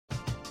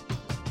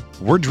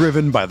We're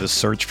driven by the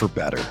search for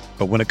better.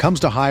 But when it comes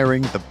to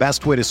hiring, the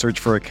best way to search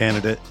for a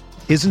candidate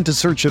isn't to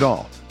search at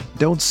all.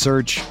 Don't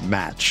search,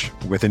 match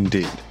with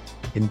Indeed.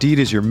 Indeed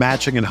is your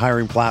matching and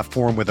hiring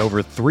platform with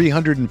over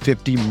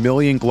 350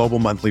 million global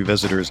monthly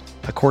visitors,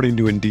 according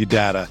to Indeed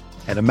data,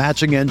 and a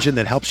matching engine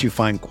that helps you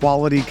find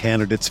quality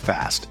candidates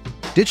fast.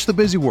 Ditch the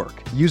busy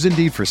work. Use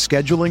Indeed for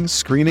scheduling,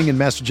 screening, and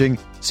messaging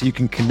so you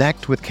can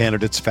connect with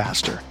candidates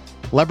faster.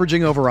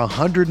 Leveraging over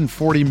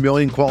 140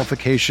 million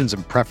qualifications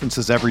and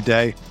preferences every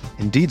day,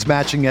 Indeed's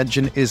matching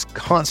engine is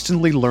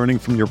constantly learning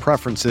from your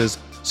preferences,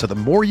 so the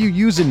more you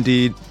use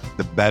Indeed,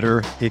 the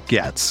better it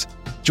gets.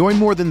 Join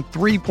more than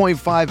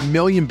 3.5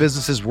 million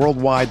businesses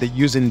worldwide that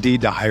use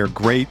Indeed to hire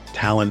great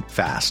talent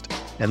fast.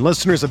 And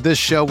listeners of this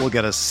show will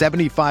get a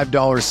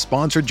 $75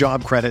 sponsored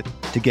job credit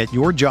to get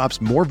your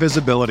jobs more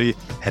visibility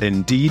at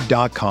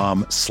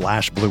Indeed.com/Blue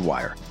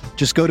Wire.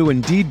 Just go to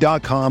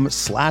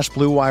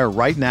Indeed.com/Blue Wire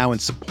right now and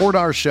support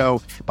our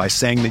show by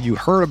saying that you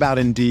heard about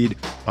Indeed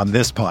on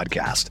this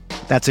podcast.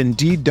 That's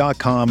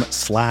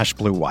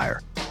Indeed.com/Blue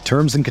Wire.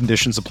 Terms and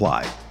conditions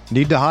apply.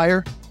 Need to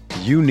hire?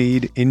 You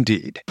need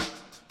Indeed.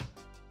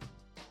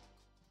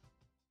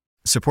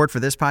 Support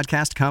for this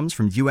podcast comes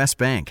from U.S.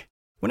 Bank.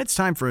 When it's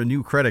time for a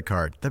new credit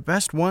card, the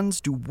best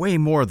ones do way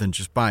more than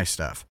just buy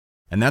stuff.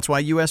 And that's why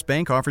U.S.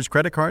 Bank offers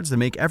credit cards that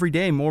make every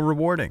day more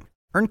rewarding.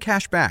 Earn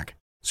cash back,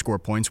 score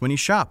points when you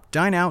shop,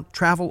 dine out,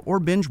 travel, or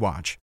binge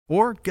watch,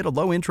 or get a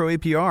low intro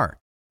APR.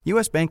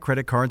 U.S. Bank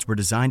credit cards were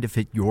designed to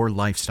fit your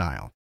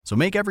lifestyle. So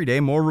make every day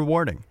more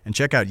rewarding and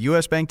check out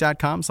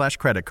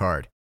usbank.com/credit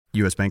card.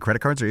 U.S. Bank credit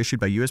cards are issued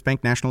by U.S.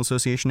 Bank National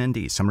Association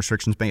ND. Some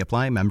restrictions may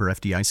apply. Member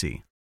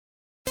FDIC.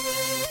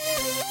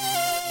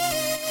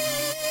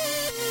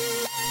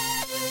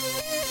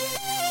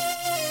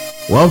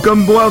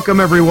 Welcome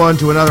everyone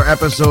to another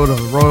episode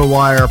of the Royal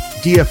Wire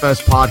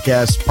DFS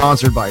podcast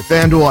sponsored by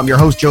FanDuel. I'm your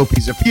host, Joe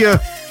Pisapia.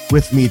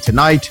 With me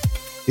tonight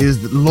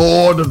is the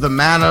Lord of the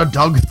Manor,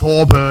 Doug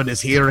Thorburn is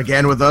here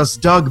again with us.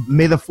 Doug,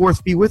 may the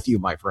fourth be with you,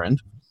 my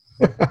friend.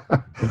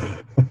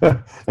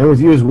 And with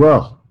you as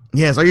well.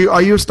 Yes, are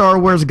you a Star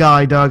Wars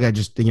guy, Doug? I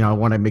just, I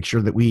want to make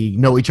sure that we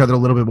know each other a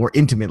little bit more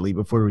intimately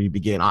before we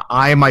begin.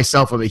 I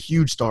myself am a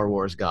huge Star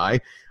Wars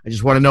guy. I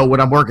just want to know what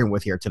I'm working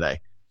with here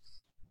today.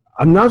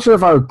 I'm not sure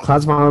if I would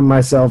classify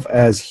myself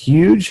as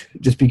huge,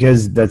 just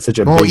because that's such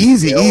a big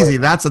easy.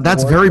 That's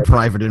very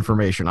private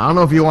information. I don't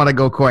know if you want to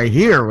go quite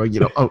here. We're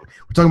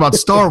talking about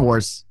Star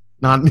Wars.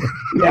 Not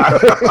yeah.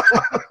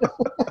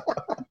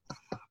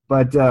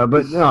 But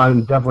no,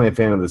 I'm definitely a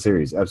fan of the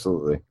series.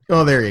 Absolutely.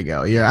 Oh, there you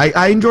go. Yeah,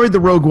 I enjoyed the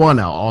Rogue One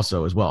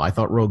also as well. I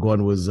thought Rogue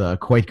One was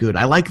quite good.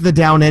 I like the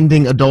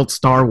down-ending adult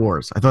Star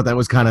Wars. I thought that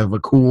was kind of a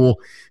cool,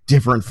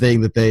 different thing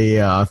that they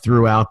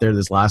threw out there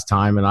this last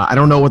time. And I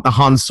don't know what the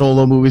Han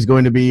Solo movie is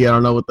going to be. I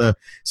don't know what the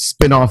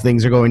spin-off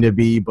things are going to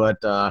be, but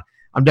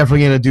I'm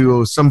definitely going to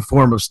do some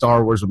form of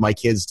Star Wars with my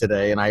kids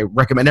today, and I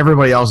recommend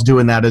everybody else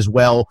doing that as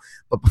well.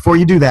 But before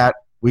you do that,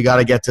 we got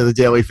to get to the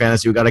daily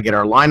fantasy. We got to get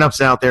our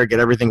lineups out there, get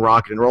everything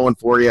rocking and rolling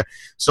for you.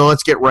 So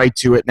let's get right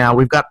to it now.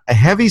 We've got a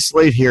heavy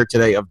slate here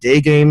today of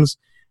day games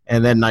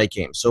and then night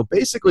games. So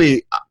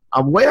basically,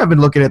 the way I've been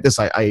looking at this,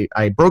 I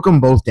broke them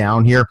both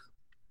down here.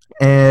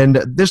 And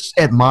this,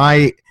 at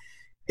my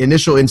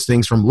initial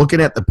instincts from looking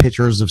at the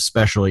pitchers,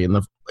 especially in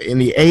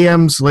the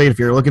AM slate, if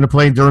you're looking to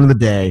play during the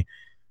day,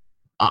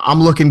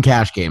 I'm looking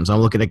cash games.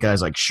 I'm looking at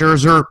guys like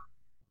Scherzer,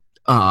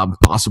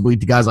 possibly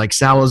to guys like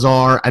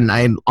Salazar,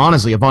 and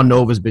honestly, Ivan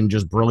Nova has been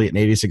just brilliant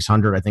in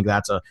 8,600. I think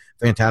that's a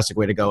fantastic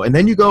way to go. And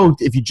then you go,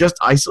 if you just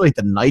isolate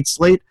the night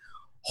slate,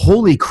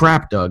 holy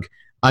crap, Doug.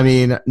 I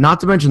mean, not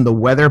to mention the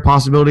weather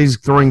possibilities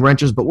throwing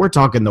wrenches, but we're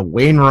talking the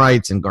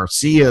Wainwrights and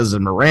Garcias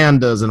and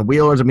Mirandas and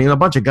Wheelers. I mean, a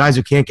bunch of guys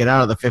who can't get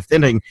out of the fifth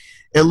inning.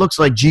 It looks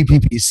like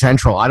GPP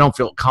Central. I don't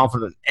feel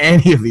confident in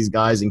any of these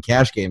guys in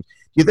cash games.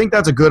 Do you think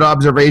that's a good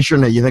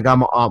observation? Do you think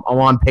I'm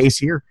on pace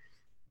here?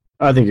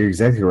 I think you're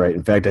exactly right.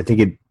 In fact, I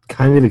think it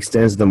kind of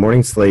extends the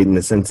morning slate in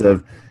the sense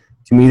of,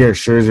 to me, there's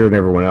Scherzer and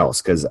everyone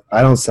else, because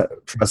I don't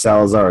trust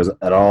Salazar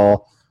at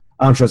all.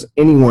 I don't trust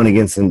anyone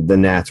against the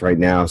Nats right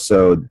now,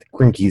 so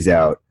Greinke's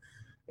out.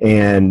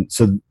 And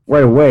so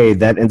right away,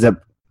 you end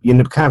up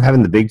kind of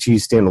having the big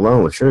cheese stand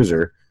alone with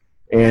Scherzer.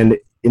 And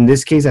in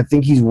this case, I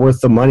think he's worth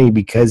the money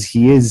because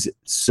he is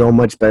so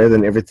much better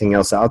than everything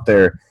else out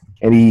there,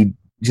 and he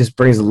just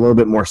brings a little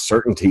bit more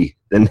certainty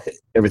than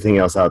everything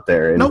else out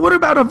there. Now, what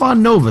about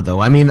Ivan Nova, though?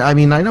 I mean, I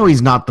know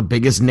he's not the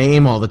biggest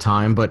name all the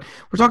time, but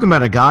we're talking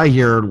about a guy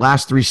here,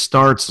 last three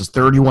starts is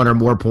 31 or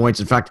more points.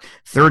 In fact,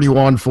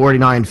 31,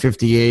 49,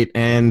 58.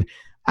 And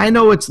I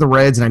know it's the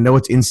Reds, and I know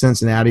it's in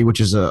Cincinnati, which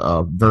is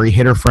a very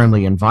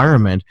hitter-friendly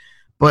environment.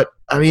 But,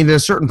 I mean, at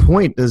a certain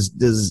point,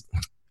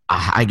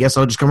 I guess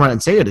I'll just come around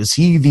and say it. Is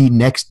he the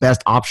next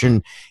best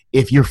option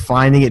if you're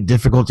finding it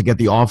difficult to get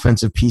the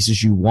offensive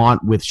pieces you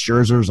want with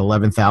Scherzer's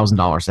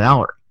 $11,000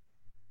 salary?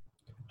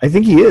 I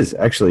think he is,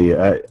 actually.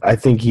 I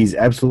think he's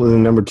absolutely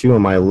the number two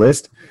on my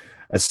list,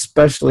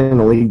 especially in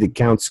a league that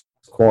counts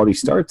quality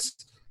starts.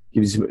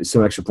 Gives you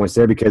some extra points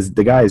there because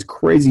the guy is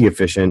crazy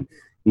efficient.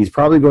 He's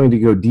probably going to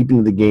go deep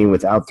into the game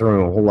without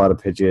throwing a whole lot of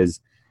pitches.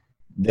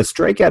 the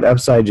strikeout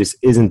upside just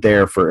isn't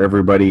there for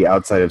everybody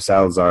outside of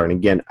Salazar. And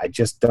again, I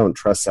just don't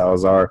trust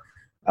Salazar.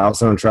 I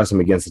also don't trust him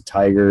against the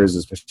Tigers,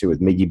 especially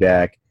with Miggy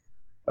back.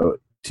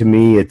 To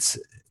me, it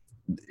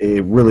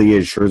really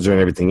is Scherzer and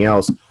everything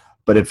else.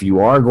 But if you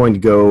are going to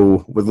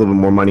go with a little bit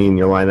more money in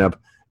your lineup,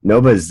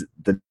 Nova's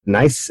the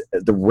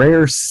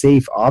rare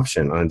safe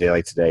option on a day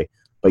like today.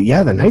 But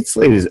yeah, the night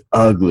slate is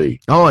ugly.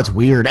 Oh, it's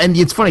weird. And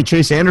it's funny,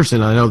 Chase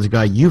Anderson, I know the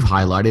guy you've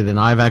highlighted, and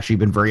I've actually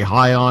been very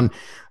high on.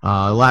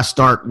 Last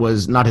start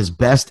was not his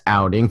best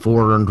outing,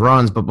 4 earned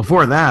runs. But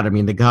before that, I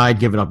mean, the guy had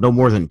given up no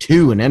more than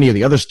 2 in any of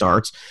the other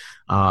starts.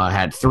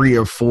 Had 3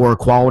 or 4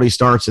 quality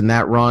starts in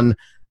that run.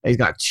 He's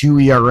got 2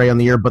 ERA on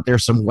the year, but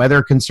there's some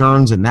weather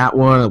concerns in that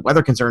one.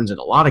 Weather concerns in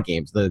a lot of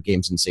games. The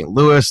games in St.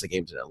 Louis, the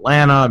games in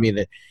Atlanta. I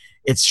mean,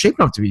 it's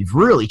shaping up to be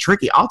really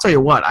tricky. I'll tell you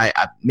what, I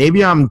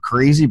maybe I'm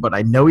crazy, but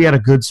I know he had a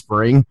good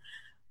spring.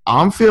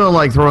 I'm feeling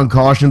like throwing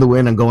caution to the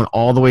wind and going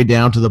all the way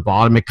down to the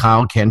bottom at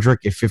Kyle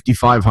Kendrick at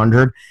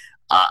 5,500.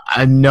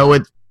 I know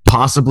it's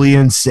possibly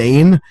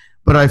insane,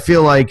 but I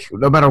feel like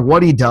no matter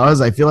what he does,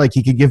 I feel like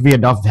he could give me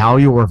enough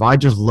value, or if I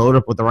just load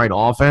up with the right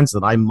offense,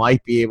 that I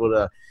might be able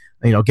to,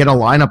 get a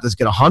lineup that's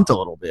going to hunt a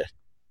little bit.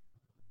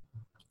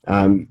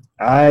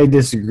 I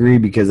disagree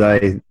because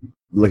I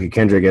look at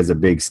Kendrick as a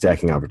big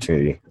stacking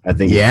opportunity. I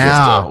think.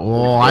 Yeah.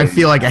 I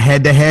feel like a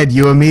head-to-head,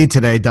 you and me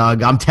today,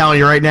 Doug. I'm telling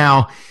you right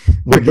now,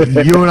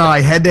 you and I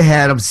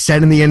head-to-head. I'm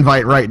sending the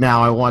invite right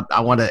now. I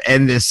want to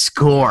end this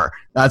score.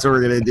 That's what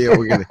we're gonna do.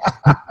 We're gonna.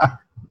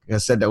 I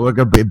said that we're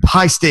gonna be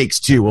high stakes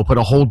too. We'll put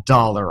a whole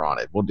 $1 on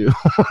it. We'll do.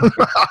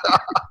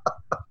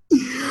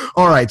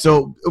 All right.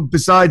 So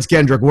besides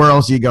Kendrick, where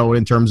else are you going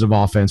in terms of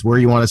offense? Where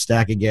you want to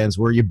stack against?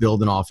 Where are you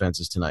building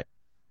offenses tonight?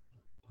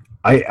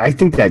 I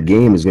think that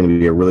game is going to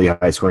be a really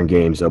high-scoring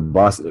game. So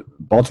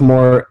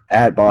Baltimore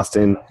at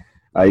Boston,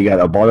 you got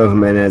Ubaldo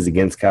Jimenez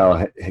against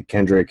Kyle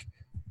Kendrick.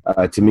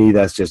 To me,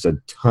 that's just a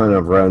ton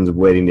of runs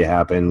waiting to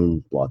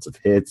happen. Lots of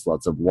hits,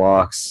 lots of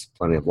walks,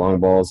 plenty of long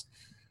balls.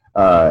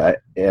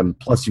 And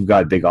plus, you've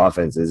got big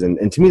offenses.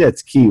 And to me,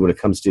 that's key when it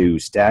comes to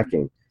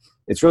stacking.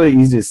 It's really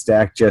easy to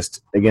stack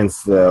just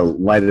against the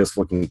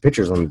lightest-looking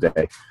pitchers on the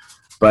day.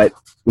 But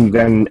when you've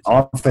got an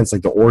offense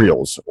like the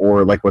Orioles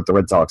or like what the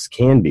Red Sox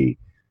can be,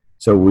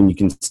 so when you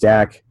can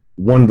stack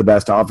one of the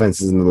best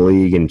offenses in the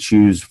league and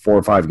choose 4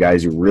 or 5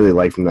 guys you really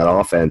like from that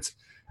offense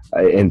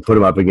and put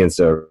them up against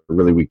a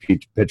really weak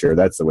pitcher,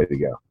 that's the way to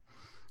go.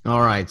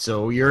 All right,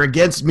 so you're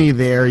against me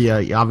there.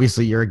 Yeah,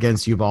 obviously you're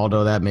against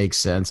Ubaldo. That makes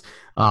sense.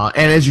 And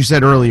as you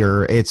said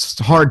earlier, it's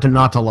hard to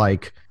not to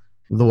like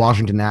the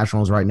Washington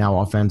Nationals right now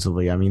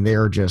offensively. I mean,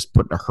 they're just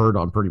putting a hurt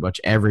on pretty much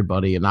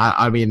everybody. And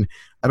I mean,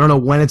 I don't know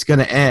when it's going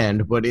to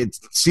end, but it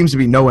seems to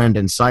be no end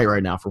in sight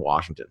right now for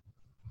Washington.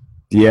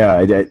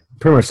 Yeah, it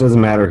pretty much doesn't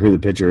matter who the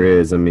pitcher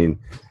is. I mean,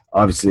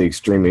 obviously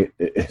extreme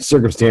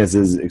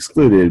circumstances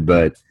excluded,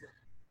 but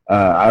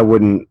I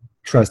wouldn't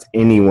trust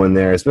anyone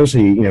there,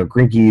 especially,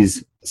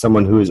 Greinke's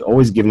someone who has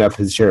always given up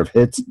his share of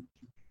hits.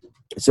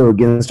 So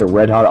against a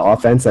red-hot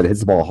offense that hits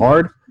the ball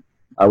hard,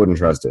 I wouldn't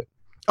trust it.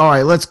 All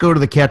right, let's go to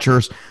the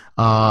catchers.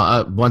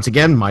 Once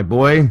again, my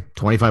boy,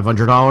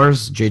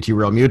 $2,500. JT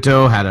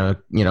Realmuto had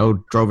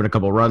drove in a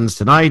couple runs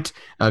tonight.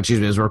 As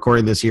we're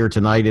recording this here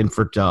tonight in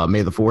for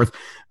May the 4th.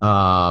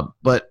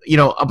 But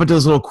up until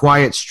this little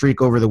quiet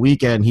streak over the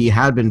weekend, he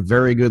had been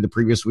very good the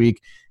previous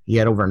week. He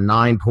had over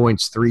 9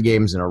 points, 3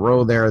 games in a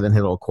row there, then hit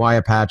a little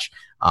quiet patch.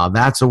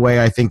 That's a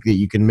way I think that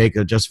you can make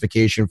a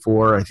justification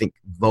for. I think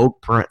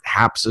Vogt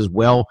perhaps as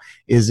well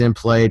is in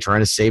play,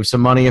 trying to save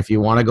some money if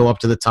you want to go up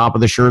to the top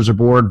of the Scherzer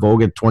board.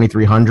 Vogt at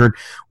 2,300.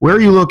 Where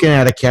are you looking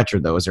at a catcher,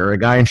 though? Is there a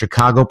guy in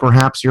Chicago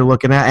perhaps you're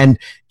looking at? And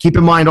keep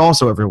in mind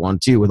also, everyone,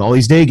 too, with all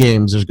these day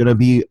games, there's going to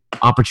be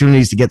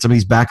opportunities to get some of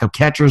these backup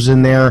catchers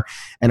in there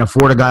and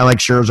afford a guy like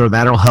Scherzer.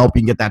 That'll help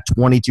you get that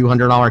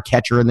 $2,200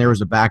 catcher in there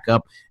as a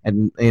backup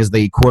and as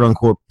the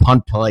quote-unquote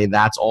punt play.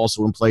 That's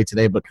also in play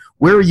today. But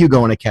where are you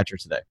going to catcher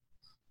today?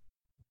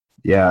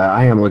 Yeah,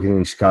 I am looking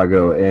in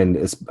Chicago, and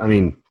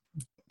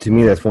to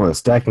me, that's one of the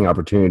stacking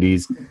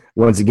opportunities.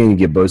 Once again, you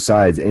get both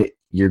sides.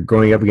 You're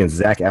going up against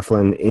Zach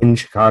Eflin in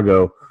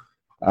Chicago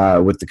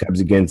with the Cubs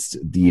against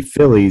the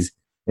Phillies,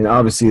 and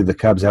obviously the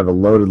Cubs have a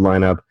loaded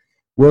lineup.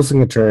 Wilson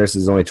Contreras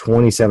is only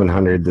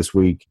 2,700 this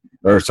week,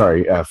 for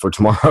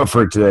tomorrow,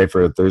 for today,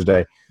 for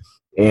Thursday,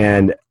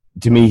 and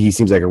to me, he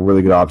seems like a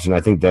really good option.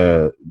 I think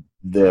the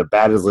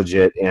bat is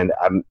legit, and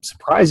I'm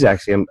surprised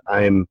actually.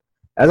 I'm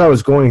as I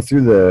was going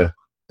through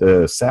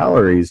the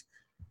salaries,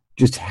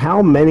 just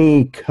how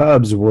many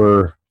Cubs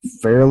were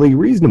fairly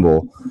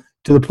reasonable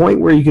to the point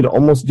where you could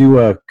almost do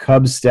a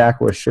Cubs stack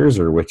with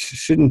Scherzer, which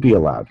shouldn't be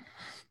allowed.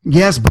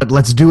 Yes, but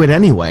let's do it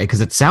anyway because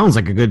it sounds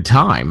like a good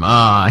time.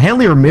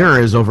 Hanley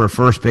Ramirez over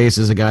first base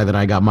is a guy that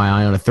I got my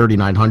eye on at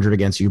 3,900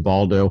 against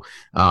Ubaldo.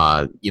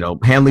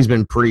 Hanley's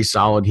been pretty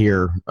solid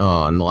here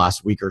in the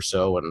last week or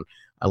so, and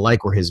I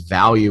like where his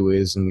value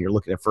is. And you're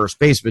looking at first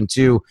baseman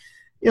too.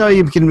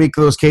 You can make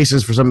those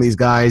cases for some of these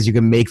guys. You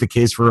can make the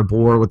case for a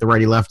Bour with the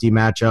righty-lefty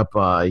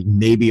matchup.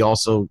 Maybe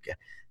also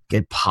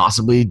could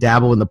possibly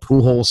dabble in the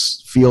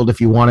Pujols field if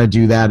you want to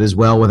do that as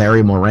well with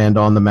Ari Miranda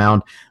on the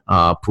mound.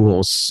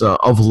 Pujols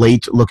of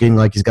late looking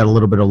like he's got a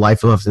little bit of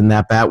life left in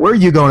that bat. Where are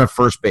you going at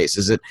first base?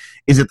 Is it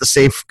the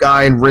safe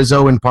guy in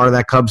Rizzo and part of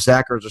that Cubs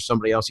stack, or is there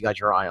somebody else you got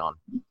your eye on?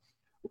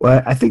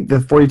 Well, I think the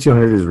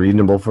 4,200 is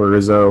reasonable for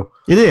Rizzo.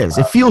 It is.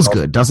 It feels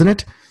good, doesn't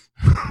it?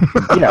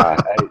 Yeah,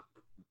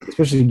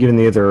 especially given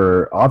the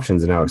other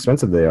options and how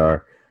expensive they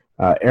are.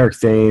 Eric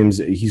Thames,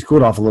 he's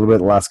cooled off a little bit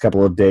the last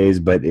couple of days,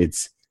 but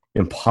it's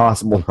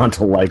impossible not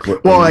to like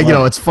what.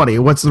 Well, it's funny.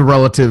 What's the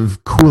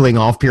relative cooling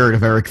off period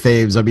of Eric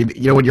Thames? I mean,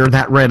 when you're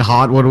that red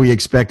hot, what do we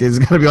expect? It's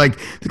gonna be like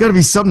there's gotta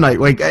be some night.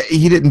 Like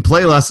he didn't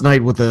play last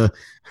night with the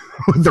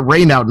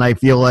rain out, and I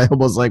feel like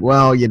almost like,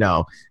 well, you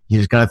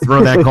just gotta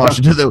throw that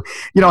caution to the.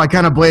 I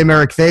kind of blame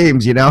Eric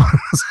Thames. I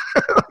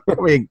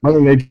mean,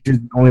 Mother Nature's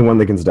the only one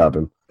that can stop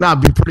him.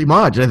 Pretty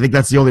much. I think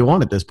that's the only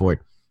one at this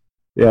point.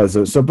 Yeah,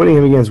 so putting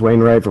him against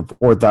Wainwright for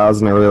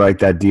 4,000, I really like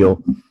that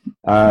deal.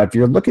 If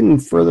you're looking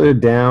further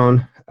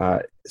down,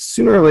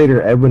 sooner or later,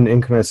 Edwin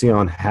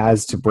Encarnacion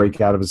has to break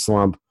out of his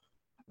slump.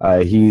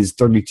 He's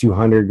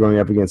 3,200 going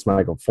up against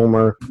Michael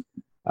Fulmer.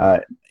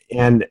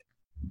 And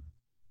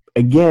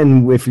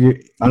again, if you're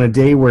on a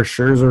day where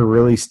Scherzer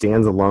really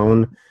stands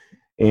alone,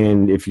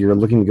 and if you're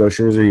looking to go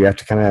Scherzer, you have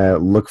to kind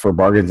of look for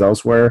bargains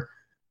elsewhere.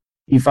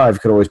 E5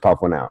 could always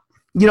pop one out.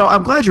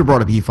 I'm glad you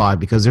brought up E5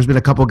 because there's been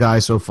a couple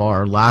guys so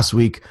far. Last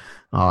week,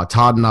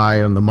 Todd and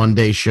I on the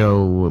Monday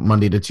show,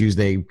 Monday to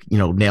Tuesday,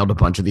 nailed a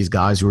bunch of these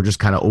guys who were just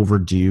kind of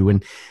overdue.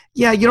 And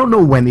yeah, you don't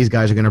know when these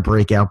guys are going to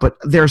break out, but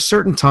there are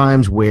certain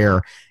times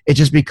where it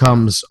just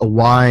becomes a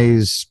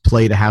wise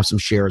play to have some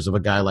shares of a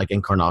guy like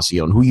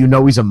Encarnacion, who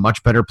he's a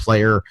much better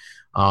player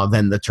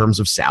than the terms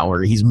of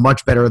salary. He's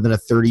much better than a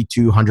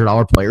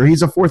 $3,200 player.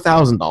 He's a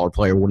 $4,000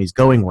 player when he's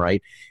going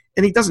right,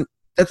 and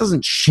that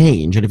doesn't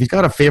change. And if he's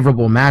got a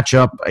favorable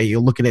matchup, you're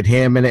looking at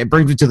him, and it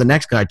brings me to the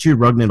next guy too,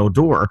 Rougned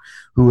Odor,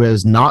 who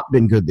has not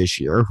been good this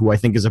year, who I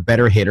think is a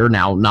better hitter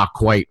now, not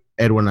quite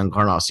Edwin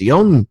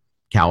Encarnacion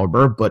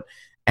caliber, but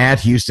at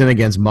Houston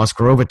against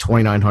Musgrove at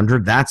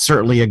 2,900, that's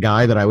certainly a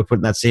guy that I would put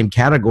in that same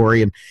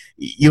category. And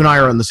you and I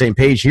are on the same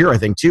page here, I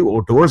think, too.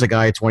 Odor's a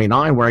guy at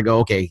 29 where I go,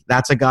 okay,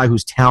 that's a guy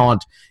whose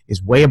talent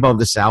is way above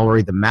the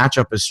salary. The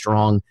matchup is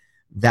strong.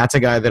 That's a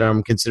guy that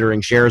I'm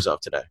considering shares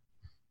of today.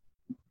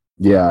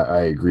 Yeah,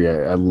 I agree.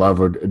 I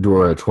love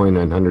Odor at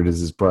 2,900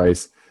 is his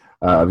price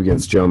up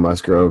against Joe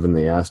Musgrove and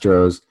the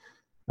Astros.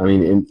 I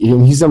mean, and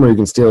he's someone who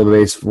can steal the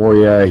base for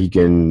you. He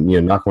can,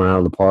 knock one out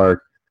of the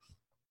park.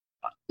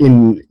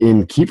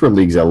 In keeper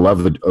leagues, I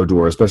love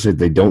Odor, especially if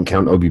they don't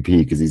count OBP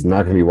because he's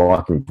not going to be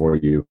walking for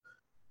you.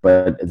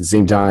 But at the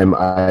same time,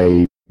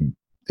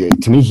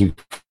 to me, he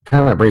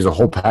kind of brings a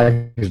whole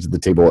package to the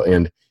table.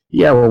 And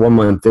yeah, we're 1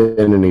 month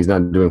in, and he's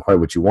not doing quite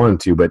what you want him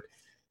to, but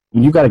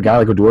when you've got a guy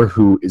like Odor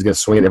who is going to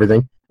swing at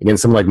everything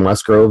against someone like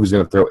Musgrove who's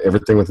going to throw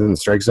everything within the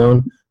strike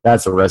zone,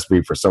 that's a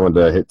recipe for someone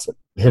to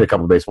hit a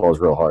couple of baseballs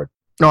real hard.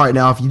 All right,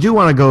 now if you do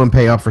want to go and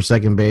pay up for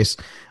second base,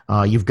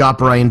 you've got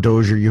Brian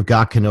Dozier, you've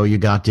got Cano, you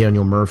got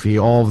Daniel Murphy.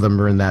 All of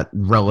them are in that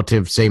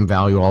relative same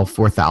value, all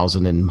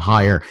 4,000 and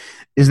higher.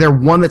 Is there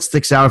one that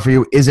sticks out for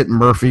you? Is it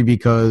Murphy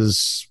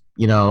because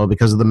of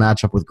the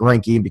matchup with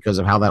Greinke, because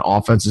of how that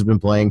offense has been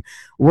playing?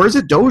 Or is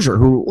it Dozier,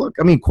 who, look,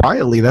 I mean,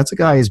 quietly, that's a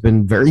guy who's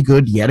been very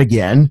good yet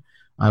again.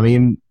 I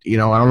mean, I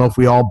don't know if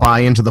we all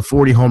buy into the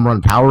 40 home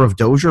run power of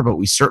Dozier, but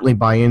we certainly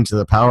buy into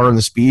the power and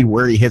the speed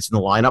where he hits in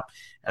the lineup.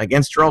 And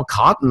against Jarrell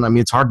Cotton, I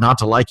mean, it's hard not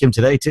to like him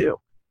today, too.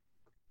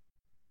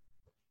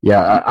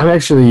 Yeah, I'm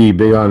actually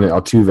big on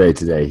Altuve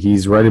today.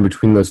 He's right in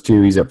between those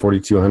two. He's at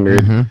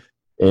 4,200,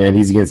 and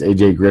he's against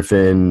A.J.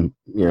 Griffin.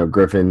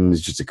 Griffin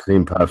is just a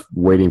cream puff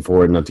waiting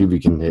for it, and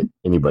Altuve can hit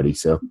anybody.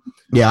 So,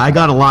 yeah, I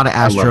got a lot of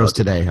Astros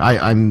today.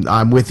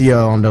 I'm with you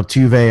on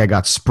Altuve. I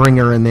got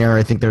Springer in there.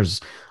 I think there's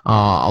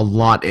a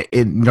lot.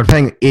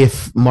 Depending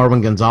if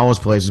Marwin Gonzalez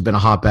plays, has been a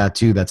hot bat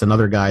too. That's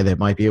another guy that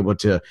might be able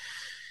to,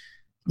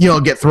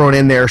 get thrown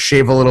in there,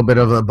 shave a little bit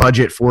of a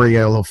budget for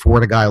you,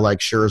 afford a guy like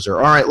Scherzer.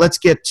 All right, let's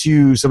get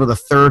to some of the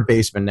third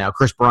basemen now.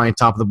 Chris Bryant,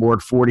 top of the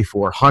board,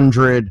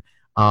 4,400.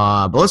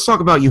 But let's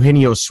talk about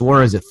Eugenio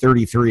Suarez at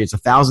 33. It's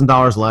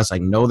 $1,000 less. I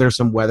know there's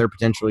some weather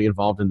potentially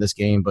involved in this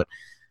game, but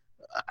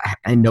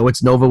I know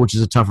it's Nova, which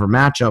is a tougher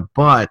matchup.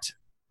 But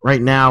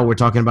right now we're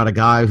talking about a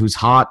guy who's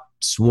hot.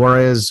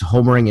 Suarez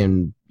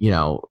homering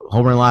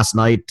last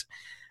night.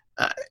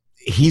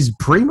 He's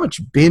pretty much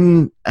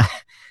been.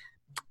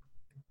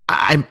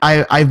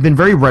 I've been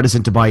very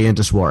reticent to buy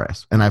into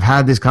Suarez, and I've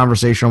had this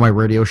conversation on my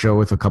radio show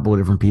with a couple of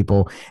different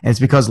people, and it's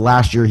because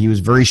last year he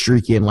was very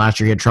streaky, and last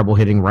year he had trouble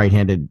hitting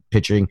right-handed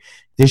pitching.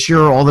 This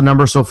year, all the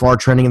numbers so far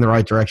trending in the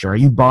right direction. Are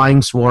you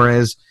buying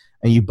Suarez?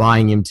 Are you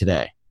buying him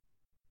today?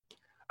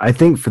 I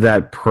think for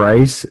that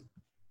price,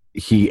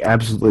 he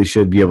absolutely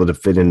should be able to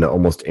fit into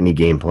almost any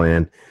game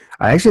plan.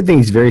 I actually think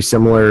he's very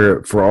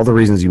similar for all the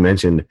reasons you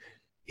mentioned.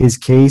 His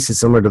case is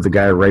similar to the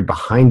guy right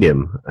behind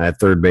him at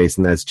third base,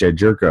 and that's Jed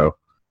Jerko,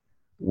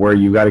 where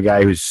you got a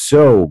guy who's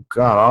so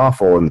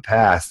god-awful in the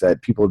past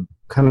that people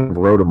kind of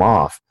wrote him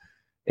off.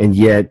 And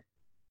yet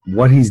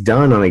what he's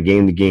done on a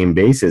game-to-game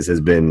basis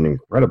has been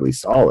incredibly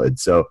solid.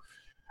 So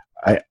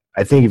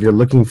I think if you're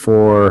looking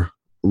for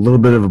a little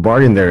bit of a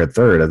bargain there at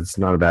third, that's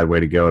not a bad way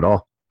to go at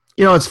all.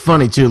 You know, it's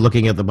funny, too,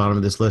 looking at the bottom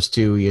of this list,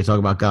 too. You talk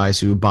about guys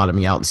who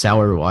bottoming out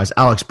salary-wise.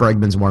 Alex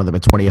Bregman's one of them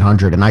at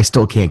 2,800, and I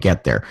still can't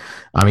get there.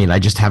 I mean, I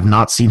just have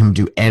not seen him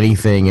do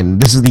anything,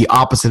 and this is the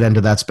opposite end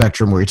of that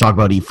spectrum where you talk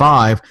about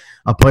E5,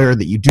 a player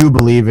that you do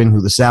believe in,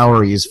 who the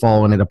salary is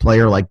falling, and a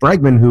player like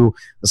Bregman, who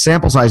the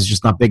sample size is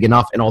just not big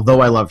enough, and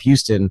although I love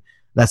Houston,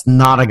 that's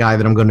not a guy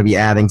that I'm going to be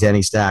adding to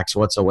any stacks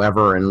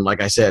whatsoever. And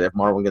like I said, if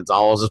Marwin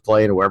Gonzalez is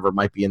playing, whoever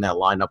might be in that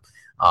lineup,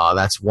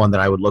 that's one that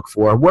I would look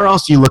for. Where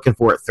else are you looking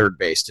for at third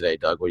base today,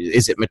 Doug?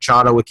 Is it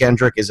Machado with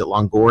Kendrick? Is it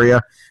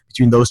Longoria?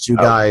 Between those two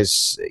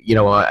guys,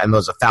 and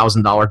there's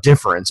 $1,000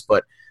 difference,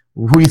 but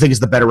who do you think is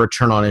the better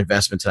return on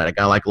investment tonight? A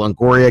guy like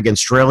Longoria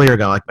against Straley or a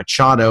guy like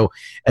Machado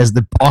as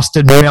the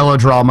Boston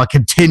melodrama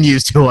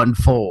continues to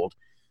unfold?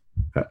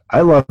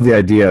 I love the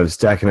idea of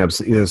stacking up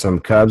either some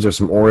Cubs or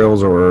some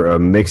Orioles or a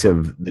mix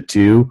of the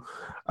two.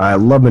 I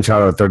love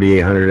Machado at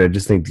 3,800. I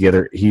just think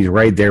he's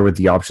right there with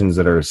the options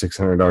that are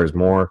 $600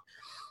 more.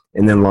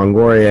 And then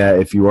Longoria,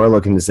 if you are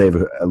looking to save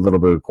a little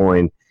bit of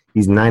coin,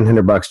 he's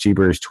 $900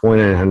 cheaper. He's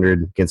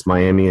 $2,900 against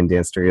Miami and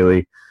Dan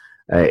Straley.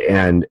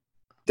 And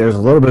there's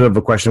a little bit of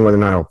a question whether or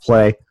not he'll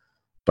play.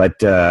 But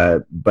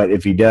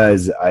if he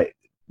does, I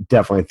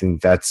definitely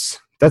think that's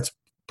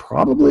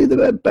probably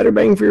the better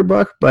bang for your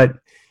buck. But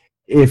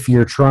if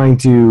you're trying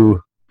to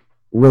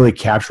really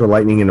capture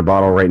lightning in a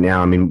bottle right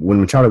now, I mean,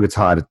 when Machado gets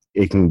hot,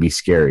 it can be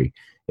scary.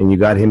 And you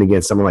got him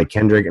against someone like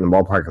Kendrick in a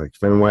ballpark like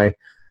Fenway,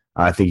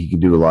 I think he could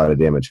do a lot of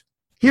damage.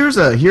 Here's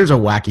a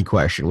wacky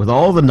question. With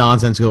all the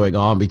nonsense going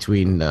on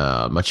between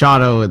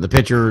Machado and the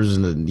pitchers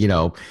and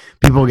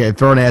people getting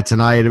thrown at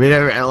tonight. I mean,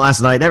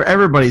 last night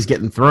everybody's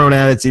getting thrown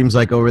at. It seems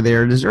like over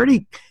there. Is there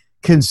any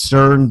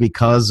concern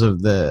because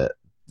of the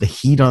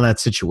heat on that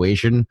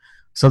situation?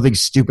 Something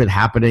stupid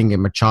happening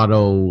and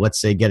Machado,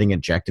 let's say, getting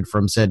ejected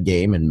from said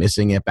game and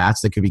missing at bats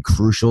that could be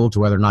crucial to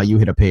whether or not you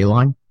hit a pay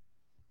line?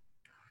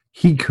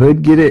 He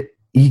could get it.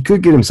 He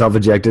could get himself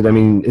ejected. I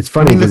mean, it's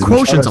funny. The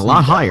quotient's a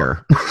lot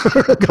higher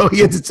going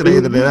into today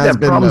than it has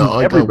been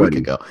a week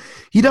ago.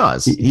 He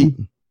does.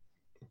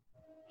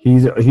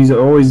 He's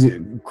always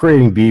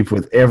creating beef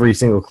with every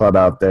single club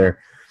out there.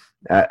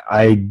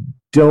 I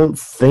don't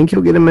think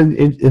he'll get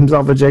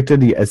himself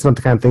ejected. It's not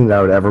the kind of thing that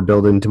I would ever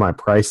build into my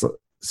price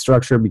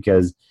structure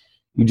because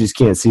you just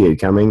can't see it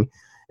coming.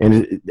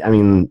 And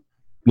on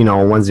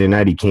Wednesday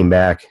night he came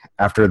back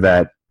after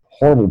that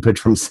horrible pitch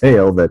from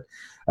Sale that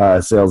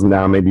Sale's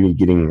now maybe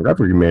getting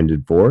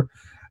reprimanded for,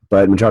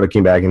 but Machado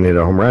came back and hit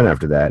a home run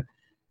after that.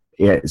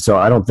 Yeah, so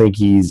I think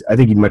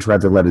he'd much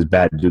rather let his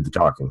bat do the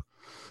talking.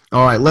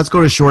 All right, let's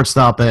go to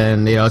shortstop.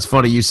 And, it's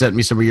funny, you sent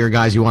me some of your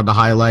guys you wanted to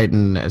highlight,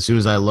 and as soon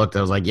as I looked,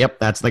 I was like, yep,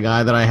 that's the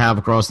guy that I have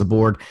across the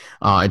board.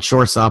 At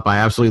shortstop, I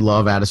absolutely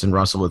love Addison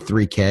Russell at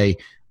 3K.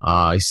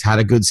 He's had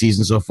a good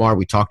season so far.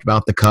 We talked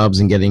about the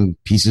Cubs and getting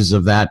pieces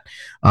of that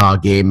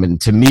game.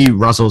 And to me,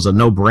 Russell's a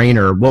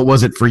no-brainer. What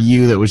was it for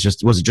you was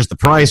it just the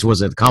price?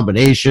 Was it the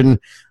combination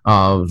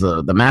of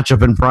the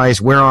matchup and price?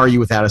 Where are you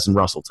with Addison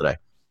Russell today?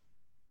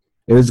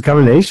 It was a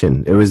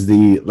combination. It was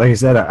like I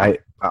said, I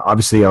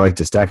like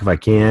to stack if I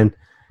can.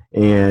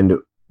 And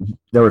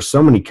there were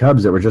so many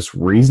Cubs that were just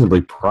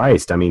reasonably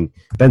priced. I mean,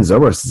 Ben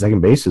Zobrist, the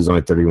second base, is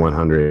only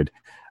 3,100.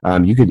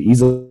 You could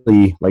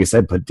easily, like I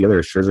said, put together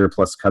a Scherzer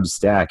plus Cubs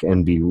stack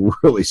and be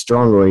really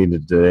strong going into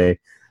today.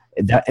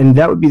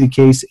 That would be the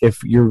case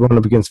if you're going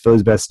up against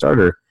Philly's best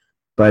starter.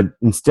 But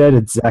instead,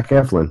 it's Zach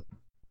Eflin.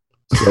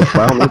 So,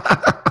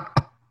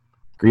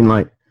 green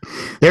light.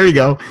 There you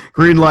go.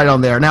 Green light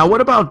on there. Now,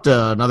 what about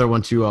another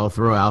one, too, I'll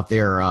throw out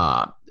there?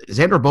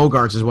 Xander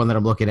Bogaerts is one that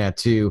I'm looking at,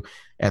 too,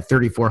 at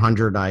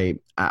 3,400.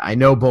 I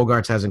know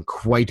Bogaerts hasn't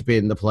quite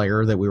been the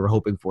player that we were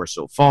hoping for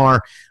so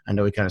far. I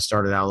know he kind of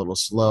started out a little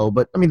slow.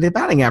 But, I mean, the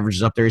batting average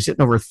is up there. He's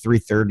hitting over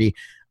 330.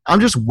 I'm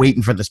just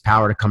waiting for this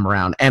power to come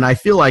around. And I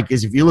feel like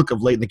if you look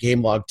of late in the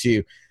game log,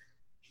 too,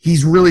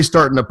 he's really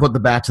starting to put the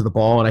bat to the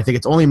ball, and I think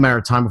it's only a matter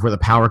of time before the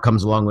power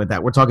comes along with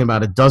that. We're talking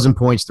about 12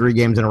 points, 3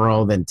 games in a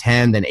row, then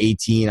 10, then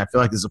 18. I feel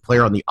like there's a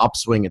player on the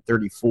upswing at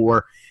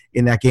 34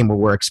 in that game where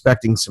we're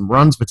expecting some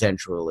runs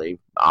potentially.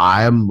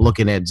 I'm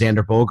looking at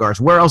Xander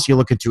Bogaerts. Where else are you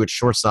looking to at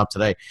shortstop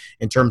today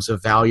in terms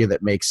of value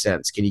that makes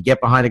sense? Can you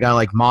get behind a guy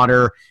like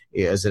Motter?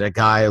 Is it a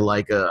guy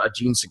like a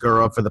Gene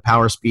Segura for the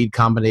power-speed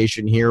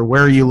combination here?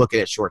 Where are you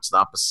looking at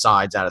shortstop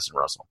besides Addison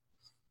Russell?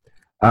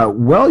 I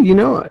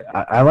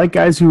like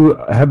guys who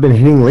have been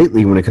hitting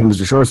lately when it comes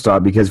to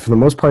shortstop because for the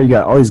most part you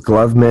got all these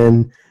glove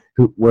men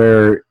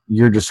where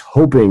you're just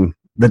hoping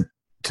that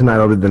tonight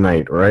will be the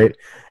night, right?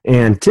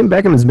 And Tim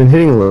Beckham has been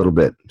hitting a little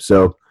bit.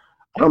 So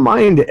I don't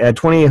mind at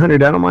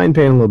 2,800, I don't mind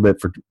paying a little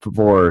bit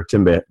for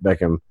Tim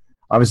Beckham.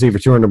 Obviously for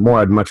 200 more,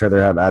 I'd much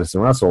rather have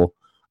Addison Russell,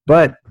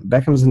 but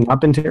Beckham's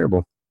not been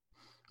terrible.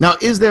 Now,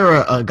 is there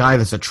a guy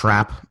that's a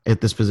trap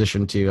at this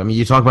position, too? I mean,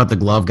 you talk about the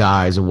glove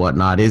guys and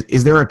whatnot.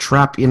 Is there a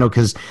trap,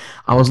 because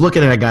I was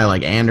looking at a guy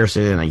like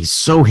Anderson, and he's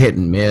so hit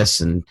and miss.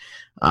 And,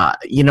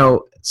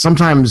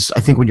 sometimes I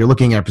think when you're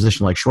looking at a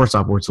position like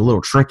shortstop where it's a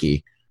little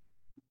tricky,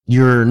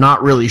 you're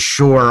not really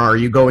sure, are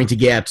you going to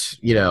get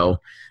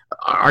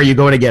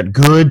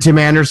good Tim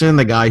Anderson,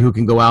 the guy who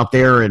can go out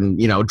there and,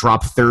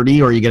 drop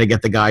 30, or are you going to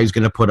get the guy who's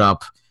going to put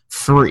up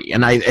 3?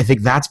 And I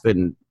think that's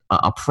been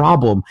a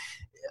problem.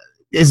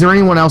 Is there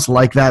anyone else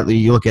like that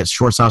you look at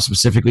shortstop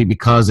specifically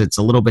because it's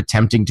a little bit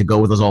tempting to go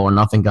with those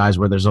all-or-nothing guys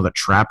where there's another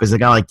trap? Is a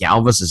guy like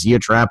Galvis, is he a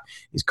trap?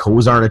 Is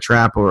Cozart a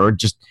trap? Or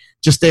just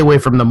stay away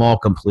from them all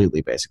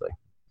completely, basically?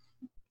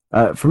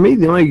 For me,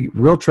 the only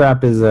real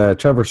trap is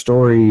Trevor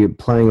Story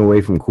playing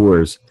away from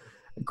Coors.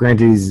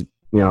 Granted, he's,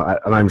 I'm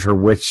not sure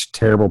which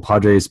terrible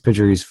Padres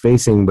pitcher he's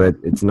facing, but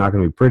it's not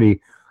going to be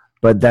pretty.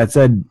 But that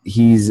said,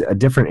 he's a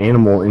different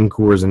animal in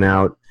Coors and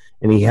out,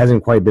 and he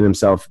hasn't quite been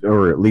himself,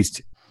 or at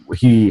least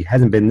he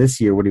hasn't been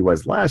this year what he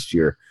was last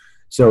year.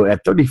 So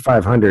at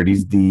 $3,500,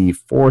 he's the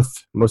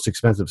 4th most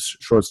expensive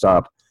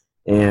shortstop,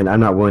 and I'm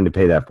not willing to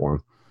pay that for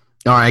him.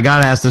 All right, I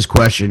got to ask this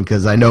question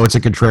because I know it's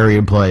a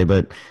contrarian play,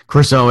 but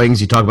Chris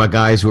Owings, you talk about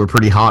guys who are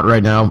pretty hot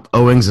right now.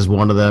 Owings is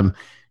one of them.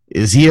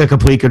 Is he a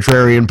complete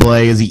contrarian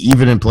play? Is he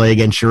even in play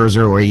against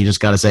Scherzer, or you just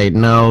got to say,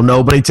 no,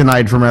 nobody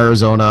tonight from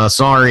Arizona.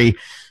 Sorry,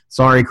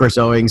 Chris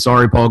Owings.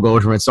 Sorry, Paul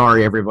Goldschmidt.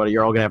 Sorry, everybody.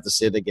 You're all going to have to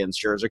sit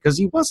against Scherzer because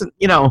he wasn't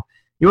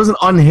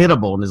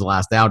unhittable in his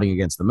last outing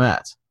against the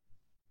Mets.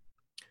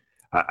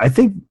 I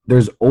think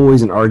there's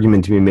always an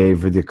argument to be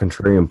made for the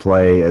contrarian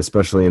play,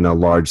 especially in a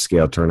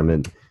large-scale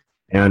tournament.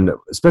 And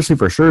especially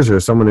for Scherzer,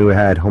 someone who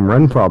had home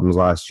run problems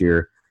last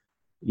year,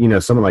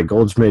 someone like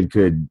Goldschmidt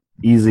could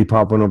easily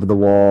pop one over the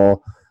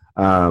wall.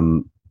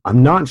 I'm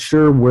not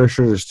sure where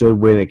Scherzer stood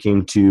when it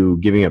came to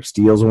giving up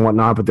steals and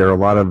whatnot, but there are a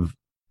lot of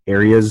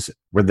areas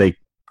where they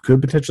could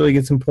potentially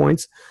get some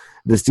points.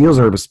 The steals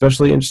are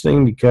especially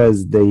interesting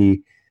because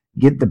they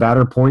get the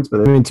batter points, but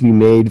they're meant to be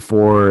made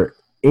for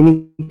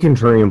any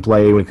contrarian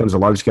play when it comes to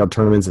large-scale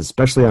tournaments,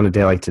 especially on a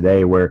day like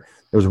today where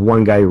there's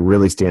one guy who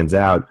really stands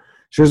out.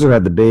 Scherzer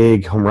had the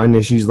big home run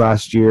issues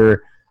last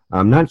year.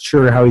 I'm not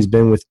sure how he's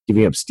been with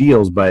giving up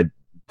steals, but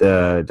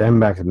the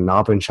Diamondbacks have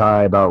not been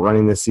shy about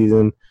running this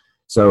season.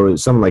 So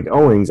someone like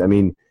Owings,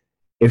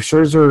 if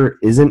Scherzer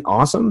isn't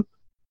awesome,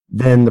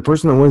 then the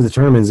person that wins the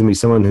tournament is going to be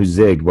someone who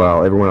zigged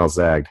while everyone else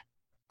zagged.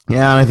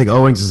 Yeah, and I think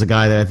Owings is a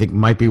guy that I think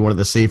might be one of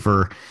the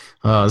safer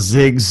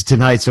zigs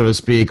tonight, so to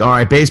speak. All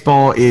right,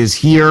 baseball is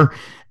here.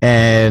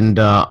 And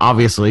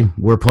obviously,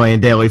 we're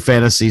playing daily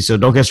fantasy, so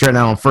don't get stranded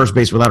out on first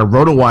base without a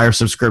RotoWire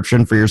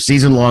subscription for your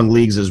season-long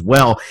leagues as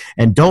well.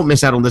 And don't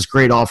miss out on this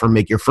great offer.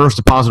 Make your first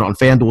deposit on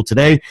FanDuel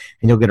today,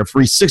 and you'll get a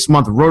free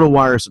 6-month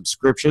RotoWire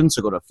subscription.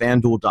 So go to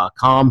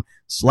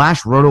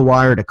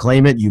FanDuel.com/RotoWire to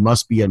claim it. You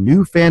must be a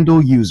new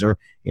FanDuel user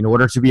in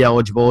order to be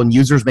eligible, and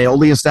users may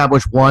only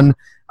establish one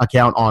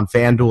account on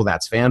FanDuel.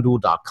 That's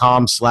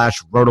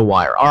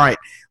FanDuel.com/RotoWire. All right,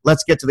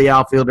 let's get to the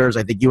outfielders.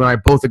 I think you and I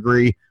both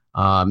agree.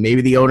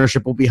 Maybe the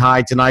ownership will be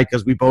high tonight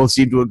because we both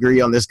seem to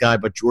agree on this guy,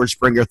 but George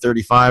Springer,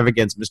 35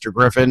 against Mr.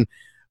 Griffin,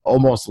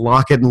 almost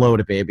lock it and load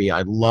it, baby.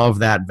 I love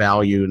that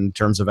value in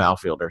terms of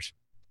outfielders.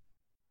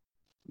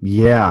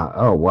 Yeah.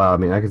 Oh, wow.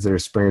 I consider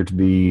Springer to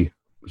be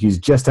 – he's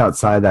just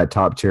outside that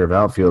top tier of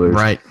outfielders.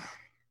 Right.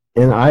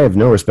 And I have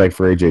no respect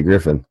for A.J.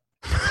 Griffin.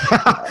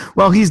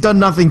 Well, he's done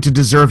nothing to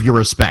deserve your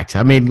respect.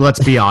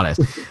 Let's be honest.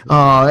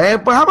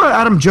 But how about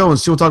Adam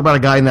Jones? We'll talk about a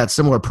guy in that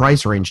similar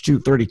price range,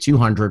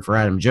 $3,200 for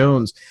Adam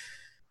Jones.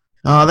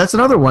 That's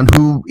another one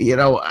who,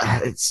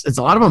 it's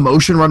a lot of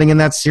emotion running in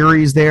that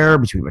series there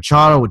between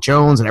Machado with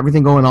Jones and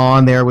everything going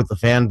on there with the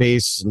fan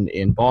base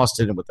in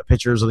Boston and with the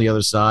pitchers on the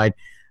other side.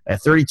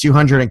 At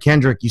 $3,200 and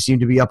Kendrick, you seem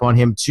to be up on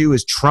him too.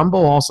 Is Trumbo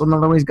also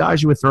another one of these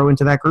guys you would throw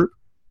into that group?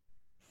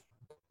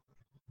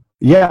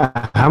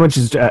 Yeah, how much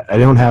is? I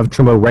don't have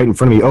Trumbo right in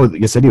front of me. Oh,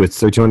 yes, I do.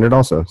 It's $3,200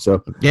 also.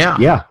 So yeah.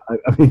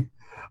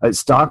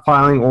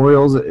 Stockpiling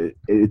Orioles,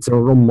 it's a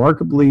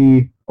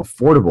remarkably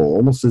affordable,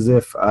 almost as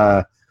if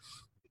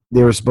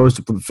they were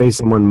supposed to face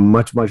someone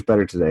much, much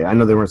better today. I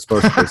know they weren't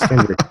supposed to face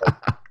Kendrick.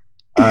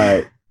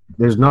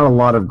 There's not a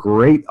lot of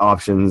great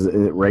options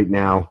right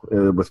now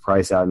with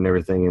Price out and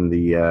everything in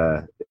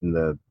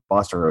the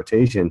Boston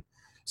rotation.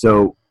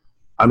 So.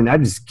 I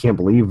just can't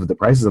believe the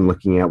prices I'm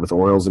looking at with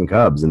Orioles and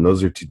Cubs, and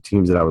those are two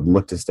teams that I would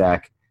look to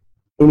stack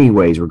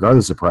anyways,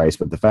 regardless of price.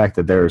 But the fact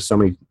that there are so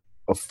many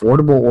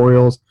affordable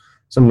Orioles,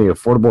 so many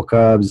affordable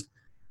Cubs,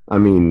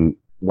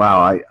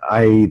 wow,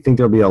 I think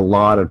there'll be a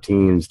lot of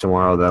teams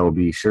tomorrow that will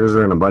be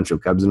Scherzer and a bunch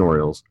of Cubs and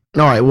Orioles.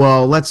 All right,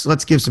 well, let's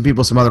give some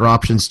people some other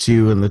options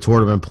too in the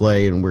tournament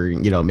play, and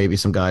we're maybe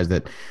some guys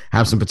that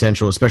have some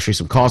potential, especially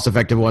some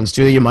cost-effective ones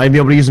too. You might be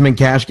able to use them in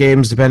cash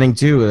games, depending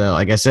too.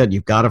 Like I said,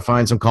 you've got to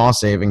find some cost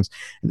savings.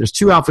 And there's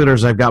two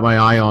outfielders I've got my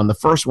eye on. The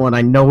first one,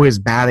 I know his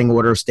batting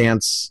order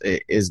stance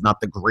is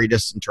not the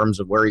greatest in terms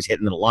of where he's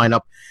hitting in the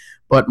lineup,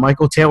 but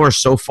Michael Taylor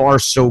so far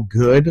so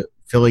good,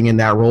 filling in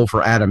that role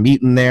for Adam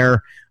Eaton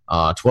there.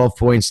 12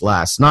 points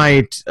last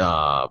night.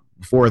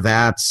 Before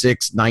that,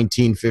 6,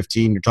 19,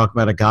 15. You're talking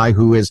about a guy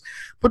who is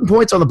putting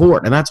points on the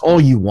board, and that's all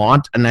you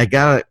want. And I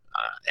got it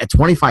at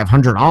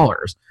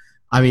 $2,500.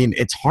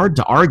 It's hard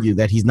to argue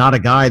that he's not a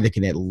guy that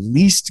can at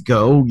least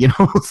go,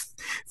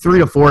 3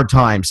 to 4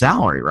 times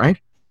salary, right?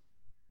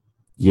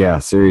 Yeah,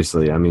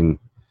 seriously. I mean,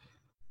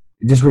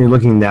 just when you're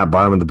looking at that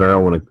bottom of the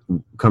barrel when it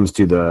comes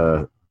to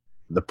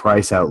the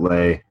price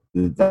outlay,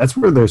 that's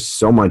where there's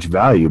so much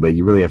value, but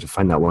you really have to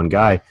find that one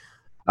guy.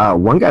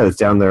 One guy that's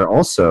down there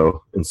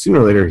also, and sooner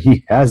or later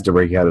he has to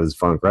break out of his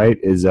funk, right,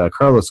 is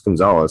Carlos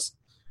Gonzalez.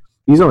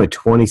 He's only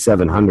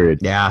 2,700.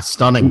 Yeah,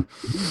 stunning.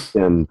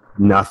 And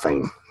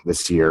nothing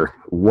this year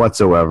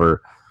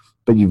whatsoever.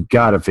 But you've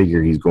got to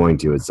figure he's going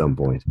to at some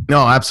point.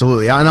 No,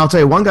 absolutely. And I'll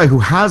tell you, one guy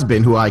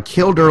who I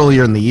killed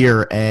earlier in the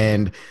year,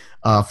 and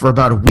for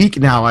about a week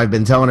now, I've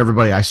been telling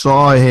everybody I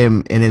saw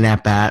him in an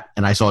at-bat,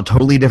 and I saw a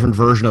totally different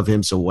version of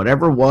him. So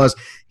whatever it was,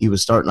 he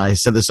was starting. I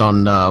said this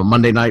on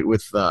Monday night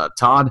with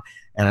Todd,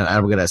 and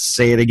I'm going to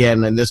say it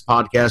again in this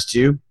podcast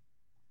too.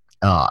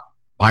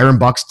 Byron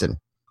Buxton.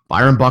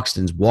 Byron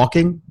Buxton's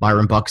walking.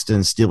 Byron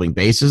Buxton's stealing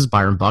bases.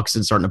 Byron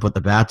Buxton's starting to put the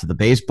bat to the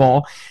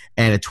baseball.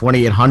 And at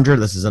 2,800,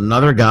 this is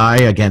another guy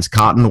against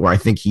Cotton where I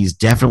think he's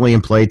definitely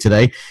in play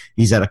today.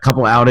 He's had a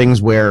couple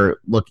outings where,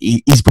 look,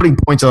 he's putting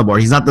points on the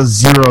board. He's not the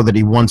zero that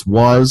he once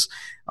was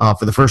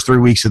for the first 3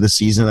 weeks of the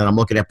season. And I'm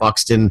looking at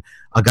Buxton,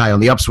 a guy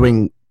on the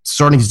upswing,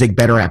 starting to take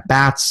better at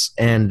bats,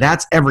 and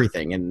that's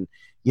everything. And,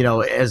 you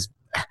know,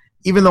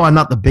 even though I'm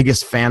not the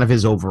biggest fan of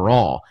his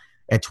overall,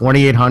 at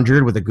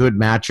 2,800 with a good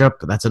matchup,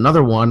 that's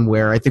another one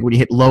where I think when you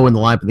hit low in the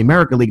lineup in the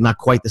American League, not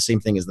quite the same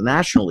thing as the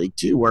National League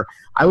too, where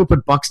I would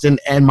put Buxton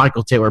and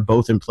Michael Taylor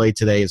both in play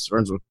today as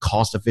terms of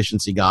cost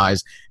efficiency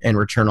guys and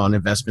return on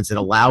investments that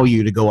allow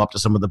you to go up to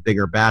some of the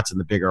bigger bats and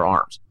the bigger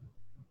arms.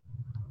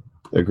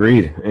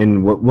 Agreed.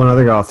 And one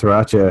other guy I'll throw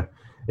at you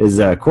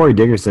is Corey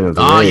Dickerson of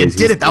the Rays.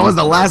 You did it. That was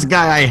the last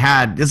guy I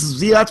had.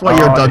 That's why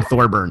you're Doug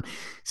Thorburn.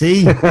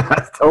 See?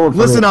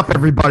 Listen up,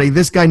 everybody.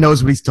 This guy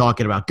knows what he's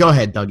talking about. Go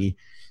ahead, Dougie.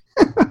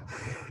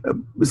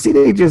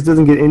 CJ just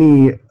doesn't get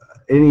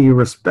any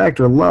respect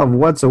or love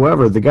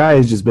whatsoever. The guy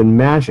has just been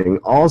mashing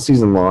all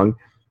season long,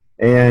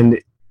 and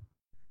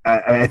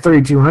at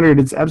 3,200,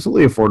 it's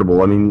absolutely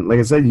affordable. I mean, like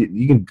I said,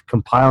 you can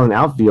compile an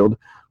outfield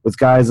with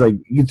guys like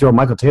you can throw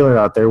Michael Taylor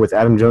out there with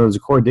Adam Jones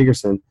and Corey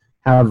Dickerson,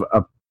 have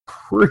a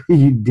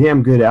pretty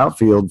damn good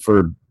outfield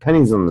for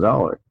pennies on the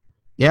dollar.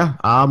 Yeah,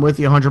 I'm with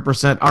you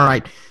 100%. All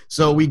right,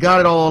 so we got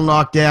it all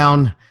knocked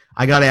down.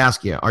 I got to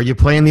ask you, are you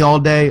playing the all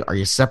day? Are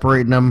you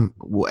separating them?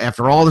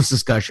 After all this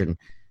discussion,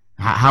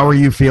 how are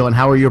you feeling?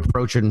 How are you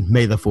approaching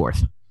May the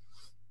 4th?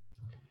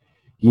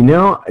 You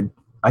know,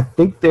 I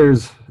think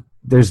there's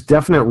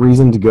definite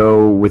reason to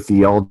go with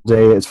the all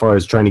day as far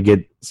as trying to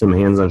get some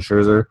hands on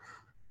Scherzer.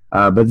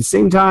 But at the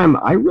same time,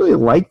 I really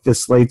like the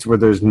slates where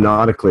there's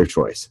not a clear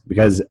choice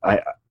because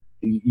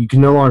you can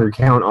no longer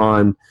count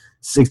on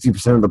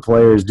 60% of the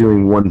players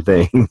doing one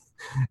thing.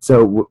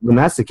 So when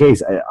that's the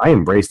case, I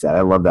embrace that.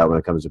 I love that when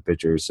it comes to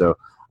pitchers. So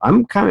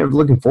I'm kind of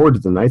looking forward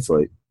to the night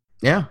slate.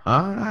 Yeah,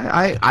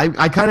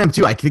 I kind of am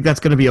too. I think that's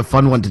going to be a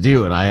fun one to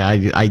do, and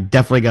I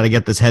definitely got to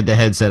get this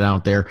head-to-head set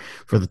out there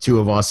for the two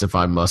of us if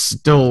I'm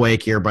still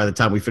awake here by the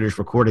time we finish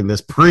recording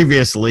this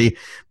previously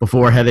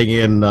before heading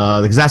in,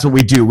 because that's what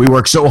we do. We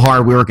work so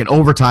hard. We work in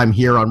overtime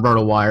here on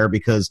RotoWire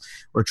because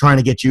we're trying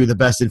to get you the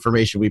best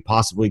information we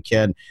possibly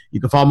can.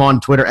 You can follow me on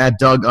Twitter at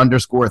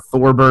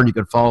Doug_Thorburn. You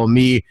can follow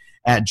me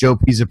at Joe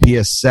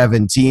Pizzapia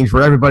 17. For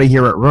everybody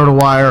here at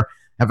RotoWire,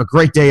 have a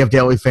great day of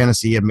daily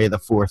fantasy, and may the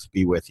 4th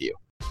be with you.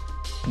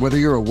 Whether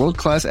you're a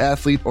world-class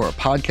athlete or a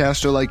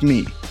podcaster like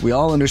me, we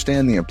all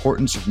understand the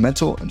importance of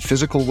mental and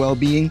physical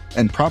well-being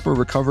and proper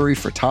recovery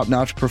for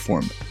top-notch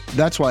performance.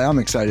 That's why I'm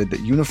excited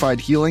that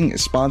Unified Healing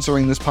is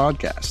sponsoring this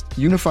podcast.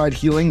 Unified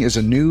Healing is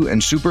a new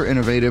and super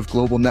innovative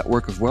global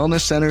network of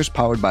wellness centers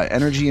powered by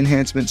Energy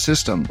Enhancement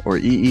System, or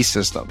EE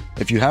System.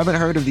 If you haven't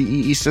heard of the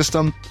EE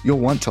System, you'll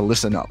want to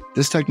listen up.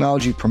 This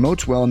technology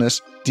promotes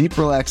wellness, deep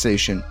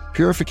relaxation,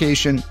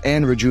 purification,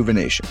 and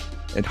rejuvenation.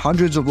 At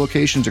hundreds of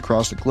locations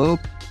across the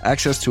globe,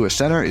 access to a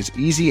center is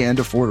easy and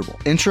affordable.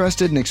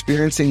 Interested in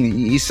experiencing the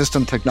EE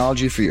System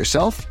technology for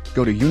yourself?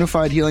 Go to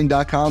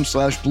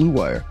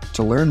unifiedhealing.com/bluewire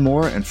to learn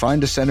more and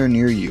find a center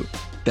near you.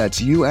 That's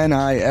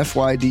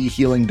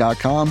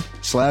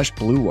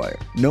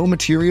unifydhealing.com/bluewire. No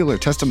material or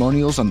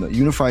testimonials on the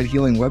Unified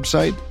Healing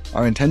website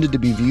are intended to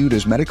be viewed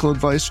as medical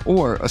advice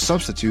or a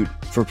substitute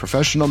for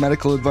professional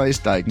medical advice,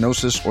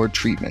 diagnosis, or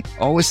treatment.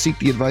 Always seek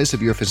the advice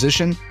of your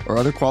physician or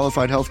other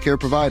qualified healthcare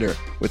provider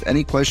with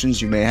any questions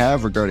you may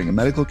have regarding a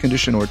medical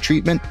condition or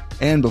treatment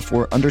and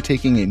before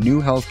undertaking a new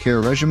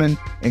healthcare regimen,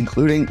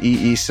 including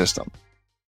EE System.